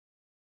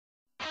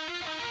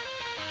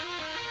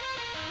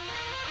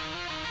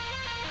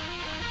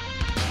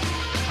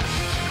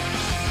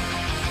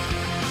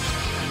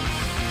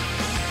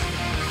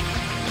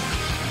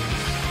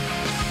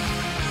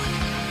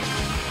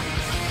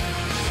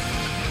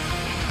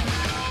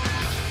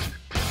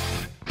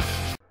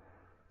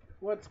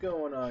What's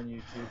going on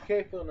YouTube?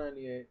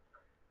 KPhil98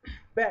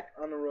 back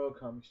on the Royal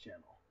Comics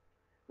channel.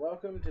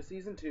 Welcome to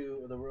Season 2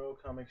 of the Royal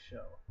Comics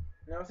Show.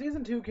 Now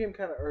Season 2 came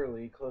kind of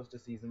early, close to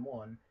Season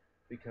 1,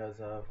 because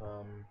of,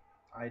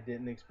 I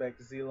didn't expect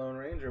to see Lone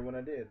Ranger when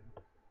I did.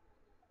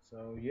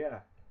 So yeah,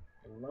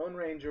 the Lone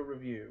Ranger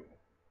review.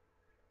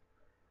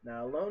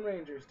 Now Lone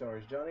Ranger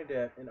stars Johnny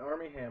Depp and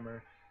Armie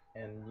Hammer,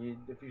 and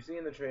if you've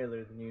seen the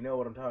trailer then you know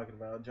what I'm talking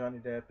about. Johnny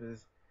Depp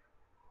is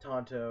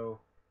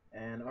Tonto,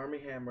 and Armie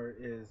Hammer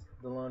is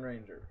the Lone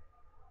Ranger.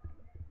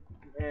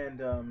 And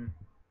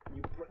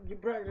you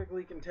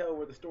practically can tell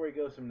where the story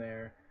goes from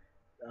there,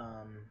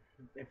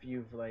 if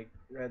you've like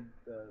read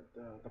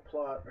the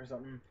plot or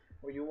something,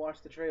 or you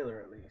watch the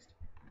trailer at least.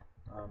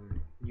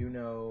 You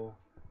know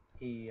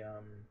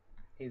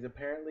he's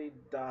apparently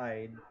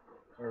died,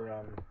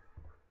 or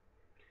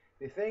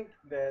they think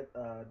that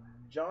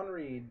John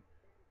Reed,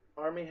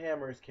 Armie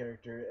Hammer's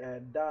character,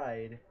 had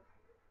died,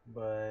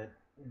 but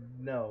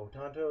no,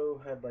 Tonto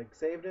had like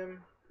saved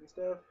him and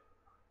stuff.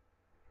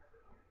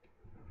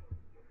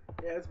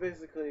 Yeah, it's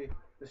basically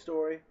the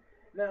story.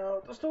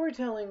 Now, the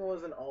storytelling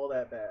wasn't all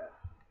that bad.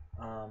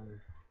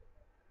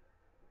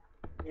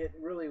 It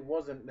really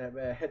wasn't that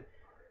bad.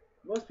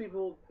 Most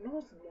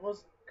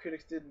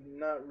critics did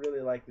not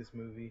really like this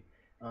movie,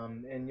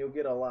 and you'll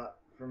get a lot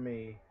from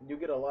me. You'll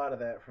get a lot of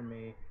that from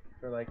me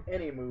for like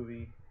any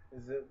movie.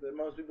 Is that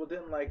most people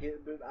didn't like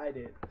it, but I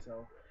did.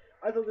 So,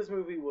 I thought this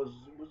movie was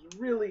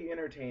really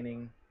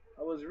entertaining.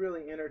 I was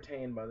really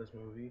entertained by this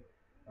movie.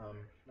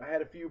 I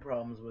had a few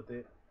problems with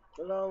it,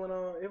 but all in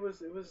all, it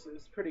was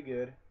pretty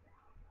good.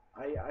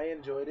 I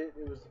enjoyed it.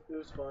 It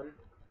was fun.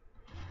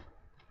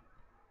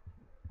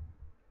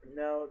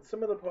 Now,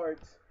 some of the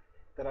parts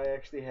that I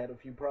actually had a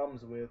few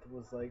problems with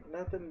was like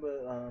nothing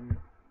but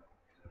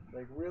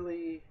like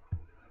really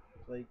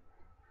like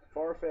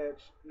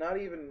far-fetched,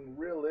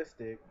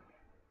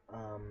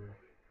 um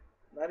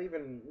not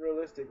even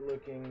realistic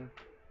looking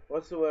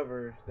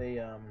whatsoever. They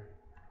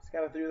just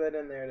kind of threw that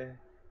in there to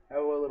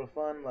have a little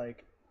fun.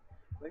 Like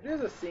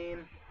there's a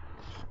scene,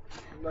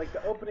 like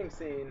the opening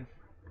scene,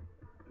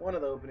 one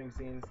of the opening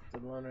scenes to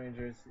the Lone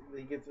Rangers.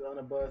 He gets on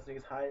a bus and he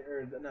gets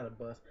or not a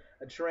bus,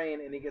 a train,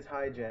 and he gets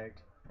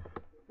hijacked.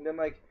 And then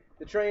like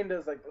the train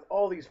does like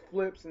all these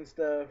flips and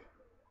stuff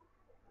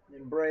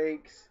and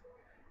breaks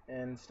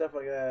and stuff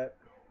like that.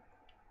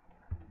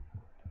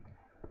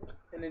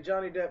 And then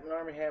Johnny Depp and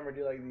Armie Hammer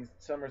do like these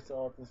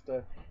somersaults and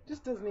stuff. It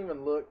just doesn't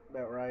even look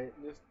that right.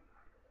 Just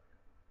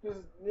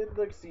it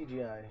looks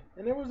CGI.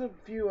 And there was a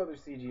few other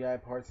CGI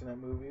parts in that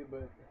movie,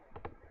 but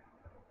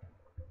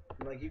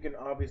like you can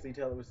obviously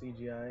tell it was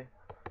CGI.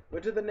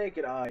 But to the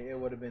naked eye, it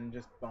would have been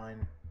just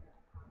fine.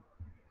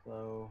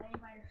 So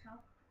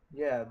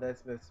yeah,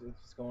 that's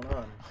what's going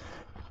on.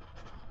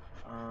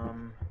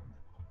 Um,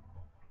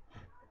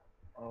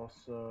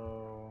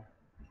 Also,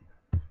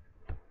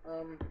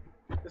 um,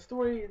 the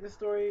story,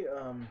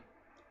 I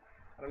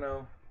don't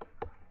know,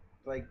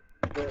 like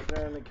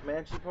during the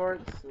Comanche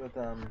parts with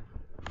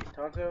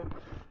Tonto,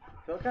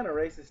 felt kind of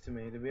racist to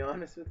me, to be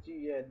honest with you.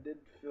 Yeah, it did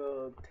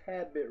feel a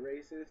tad bit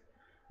racist,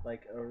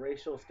 like a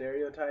racial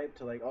stereotype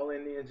to like all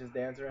Indians just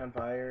dance around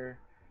fire,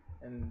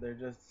 and they're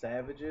just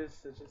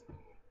savages. It's just a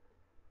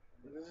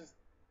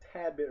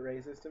tad bit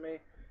racist to me.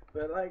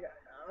 But like,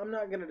 I'm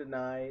not gonna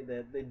deny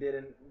that they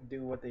didn't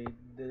do what they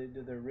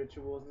did their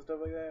rituals and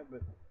stuff like that,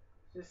 but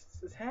just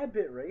it's a tad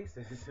bit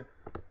racist.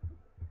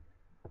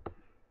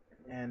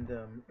 And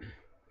I'm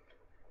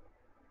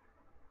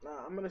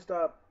gonna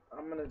stop.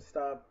 I'm gonna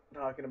stop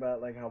talking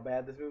about like how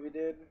bad this movie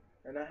did,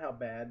 or not how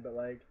bad, but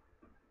like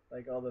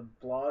all the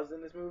flaws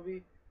in this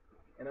movie.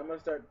 And I'm gonna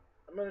start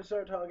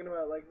talking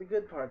about like the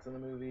good parts of the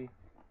movie,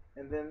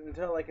 and then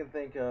until I can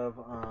think of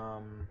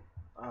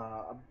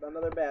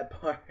another bad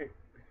part.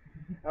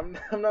 I'm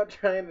not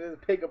trying to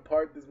pick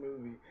apart this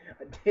movie.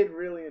 I did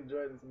really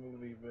enjoy this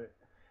movie, but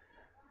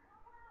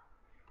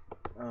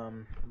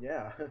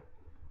yeah.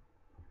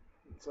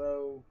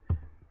 So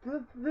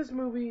this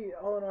movie,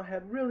 all in all,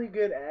 had really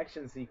good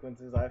action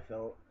sequences. I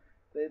felt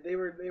they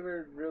were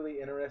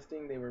really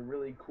interesting. They were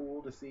really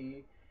cool to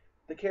see.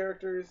 The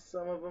characters,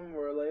 some of them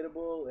were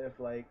relatable. If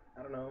like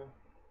I don't know,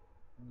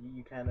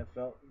 you kind of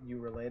felt you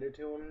related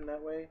to them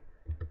that way.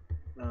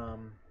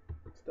 Um,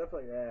 Stuff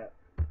like that.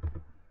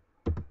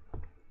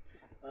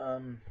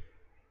 Um,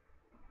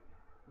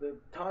 the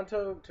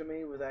Tonto to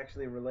me was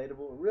actually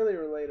relatable, really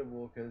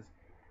relatable, because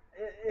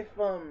if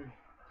I'm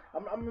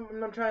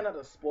not trying not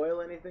to spoil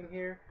anything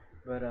here,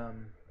 but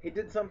he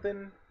did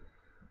something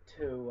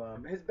to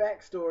his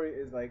backstory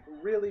is like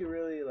really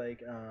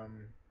like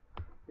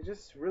it's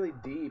just really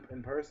deep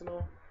and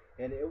personal,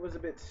 and it was a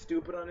bit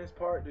stupid on his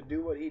part to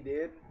do what he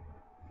did,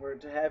 for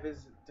to have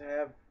his to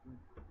have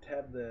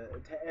the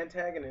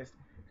antagonist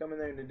come in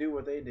there and to do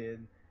what they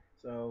did.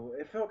 So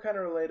it felt kind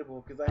of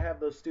relatable because I have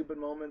those stupid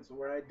moments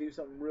where I do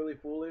something really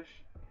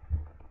foolish,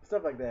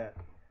 stuff like that.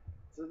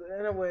 So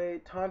in a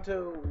way,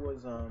 Tonto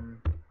was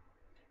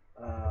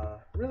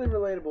really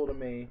relatable to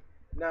me.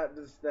 Not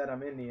just that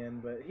I'm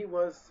Indian, but he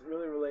was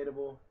really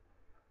relatable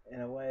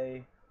in a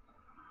way.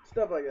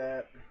 Stuff like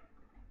that.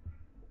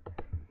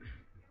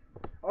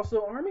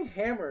 Also, Army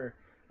Hammer,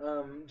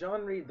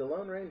 John Reed, the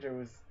Lone Ranger,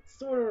 was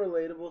sort of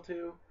relatable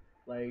too.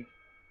 Like,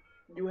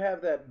 you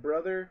have that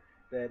brother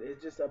that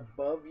is just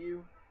above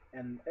you,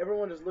 and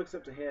everyone just looks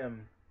up to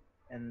him,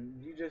 and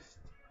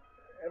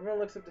everyone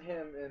looks up to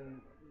him,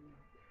 and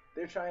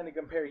they're trying to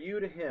compare you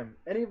to him.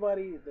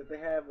 Anybody that they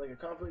have like a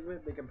conflict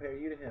with, they compare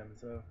you to him.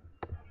 So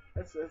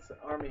that's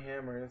Army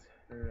Hammer. That's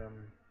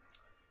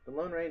the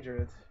Lone Ranger.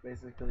 It's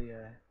basically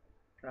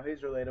how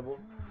he's relatable.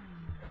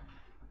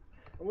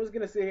 I was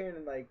gonna sit here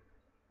and like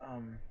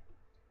um,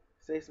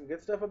 say some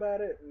good stuff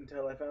about it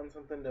until I found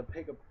something to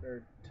pick up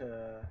or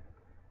to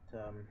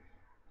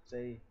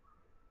say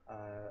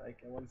like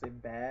I wouldn't say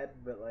bad,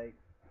 but like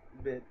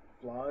bit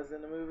flaws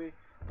in the movie.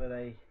 But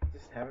I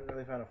just haven't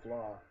really found a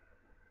flaw,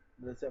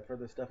 except for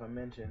the stuff I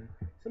mentioned.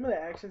 Some of the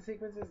action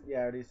sequences, yeah,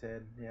 I already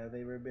said, yeah,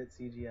 they were a bit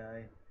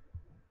CGI,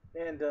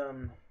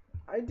 and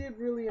I did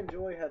really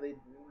enjoy how they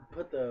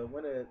put the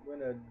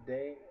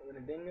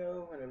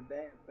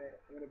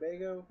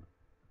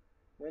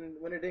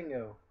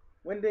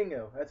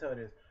Wendigo, that's how it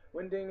is,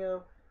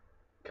 Wendigo,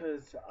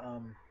 because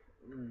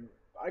mm,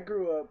 I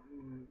grew up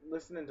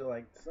listening to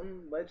like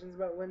some legends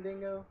about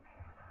Wendigo,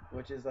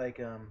 which is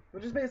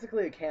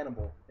basically a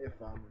cannibal. If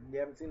you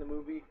haven't seen the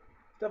movie,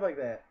 stuff like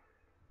that.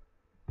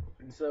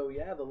 And so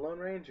yeah, the Lone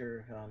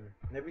Ranger.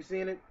 Have you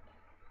seen it?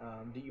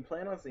 Do you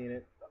plan on seeing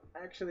it?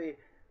 Actually,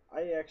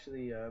 I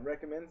actually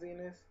recommend seeing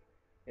this.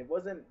 It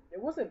wasn't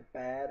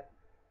bad,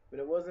 but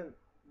it wasn't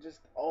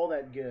just all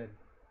that good.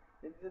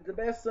 The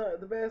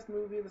best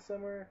movie of the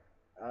summer?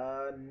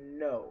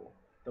 No.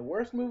 The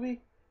worst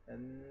movie?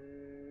 And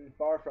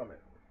far from it.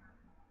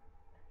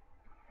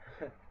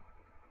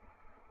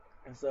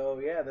 And so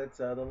yeah, that's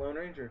the Lone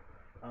Ranger.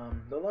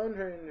 The Lone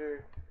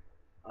Ranger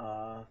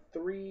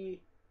 3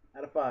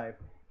 out of 5.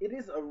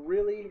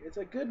 It's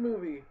a good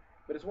movie,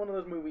 but it's one of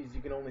those movies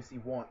you can only see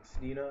once.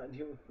 Do you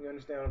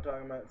understand what I'm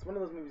talking about? It's one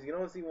of those movies you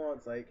can only see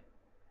once. Like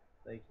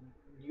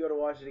you go to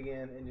watch it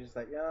again and you're just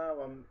like, yeah,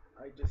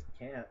 I just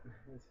can't.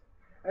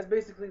 That's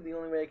basically the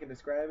only way I can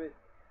describe it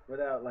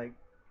without like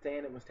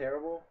saying it was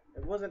terrible.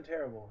 It wasn't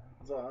terrible.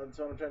 That's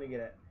what I'm trying to get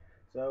at.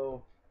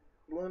 So,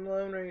 Lone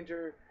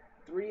Ranger,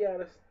 3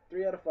 out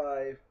of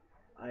 5.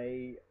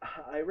 I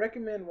I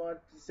recommend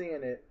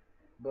seeing it,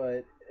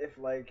 but if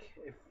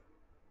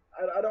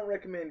I don't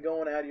recommend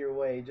going out of your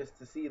way just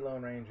to see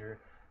Lone Ranger.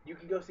 You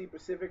can go see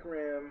Pacific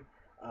Rim.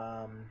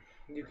 Um,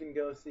 you can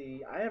go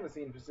see. I haven't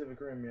seen Pacific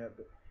Rim yet,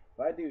 but if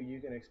I do, you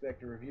can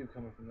expect a review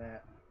coming from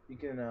that. You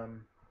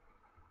can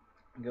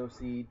go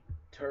see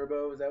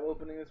Turbo. Is that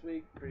opening this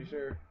week? Pretty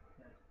sure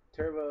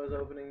Turbo is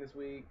opening this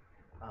week.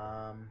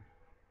 Um,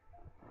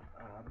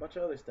 a bunch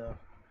of other stuff.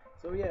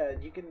 So yeah,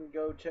 you can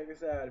go check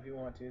this out if you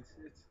want to. It's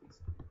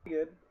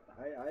good.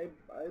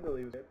 I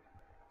believe it's good.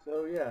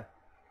 So yeah,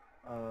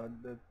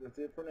 that's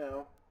it for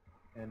now.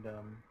 And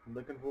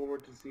looking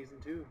forward to season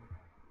 2,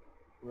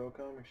 Real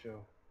Comic Show.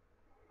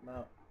 I'm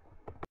out.